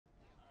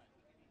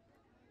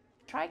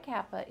Tri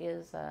Kappa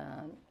is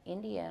an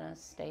Indiana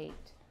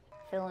state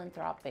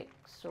philanthropic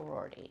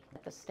sorority.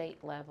 At the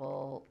state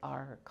level,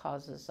 our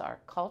causes are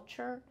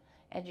culture,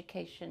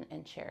 education,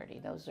 and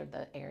charity. Those are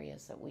the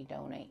areas that we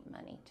donate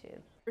money to.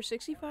 For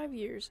 65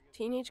 years,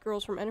 teenage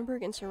girls from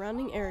Edinburgh and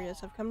surrounding areas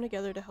have come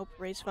together to help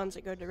raise funds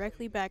that go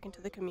directly back into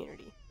the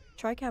community.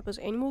 Tri Kappa's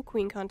annual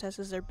Queen Contest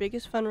is their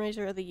biggest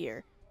fundraiser of the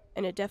year,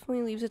 and it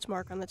definitely leaves its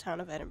mark on the town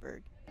of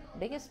Edinburgh.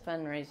 Biggest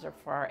fundraiser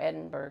for our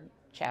Edinburgh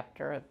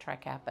chapter of Tri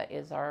Kappa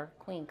is our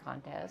Queen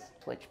Contest,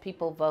 which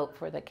people vote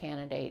for the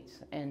candidates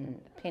in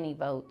penny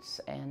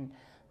votes, and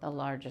the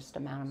largest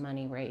amount of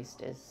money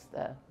raised is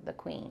the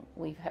Queen.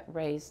 We've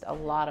raised a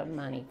lot of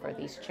money for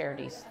these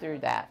charities through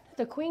that.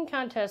 The Queen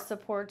Contest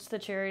supports the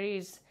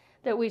charities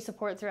that we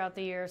support throughout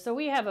the year. So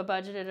we have a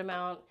budgeted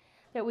amount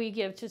that we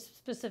give to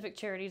specific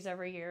charities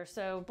every year.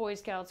 So Boy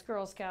Scouts,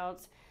 Girl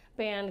Scouts,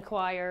 band,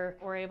 choir,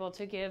 we're able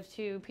to give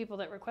to people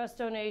that request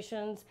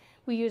donations.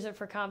 We use it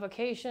for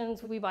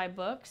convocations. We buy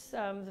books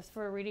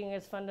for reading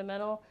is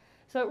fundamental.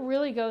 So it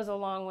really goes a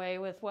long way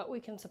with what we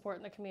can support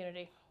in the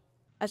community.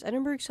 As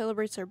Edinburgh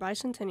celebrates their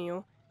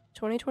bicentennial,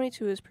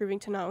 2022 is proving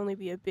to not only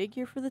be a big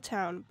year for the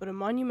town, but a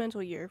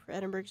monumental year for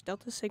Edinburgh's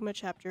Delta Sigma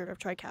chapter of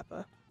Tri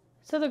Kappa.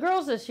 So the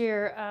girls this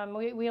year,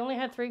 we only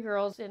had 3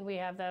 girls, and we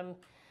have them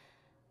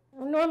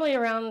normally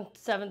around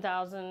 $5,000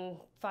 to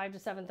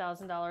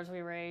 $7,000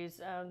 we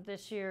raise.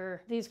 This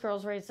year, these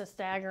girls raised a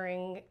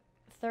staggering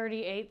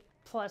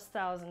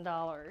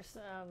 $38,000+,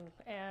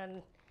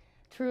 and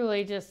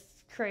truly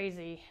just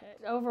crazy,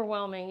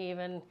 overwhelming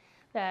even,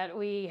 that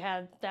we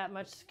had that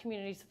much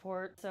community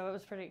support, so it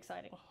was pretty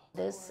exciting.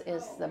 This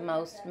is the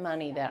most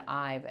money that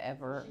I've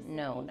ever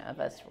known of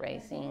us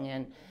raising,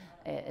 and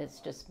it's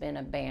just been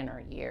a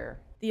banner year.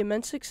 The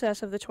immense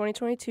success of the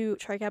 2022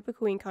 Tri Kappa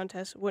Queen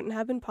Contest wouldn't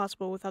have been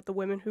possible without the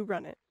women who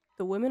run it.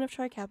 The women of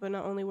Tri Kappa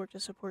not only work to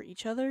support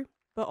each other,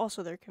 but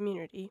also their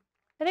community.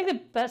 I think the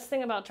best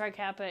thing about Tri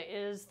Kappa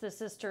is the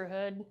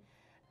sisterhood,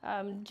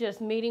 just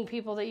meeting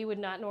people that you would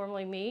not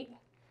normally meet.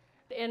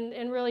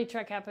 And really,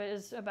 Tri Kappa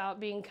is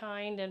about being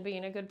kind and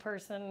being a good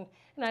person,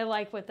 and I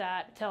like what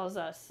that tells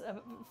us,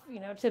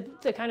 to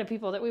the kind of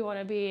people that we want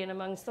to be and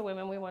amongst the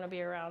women we want to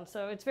be around.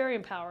 So it's very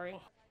empowering.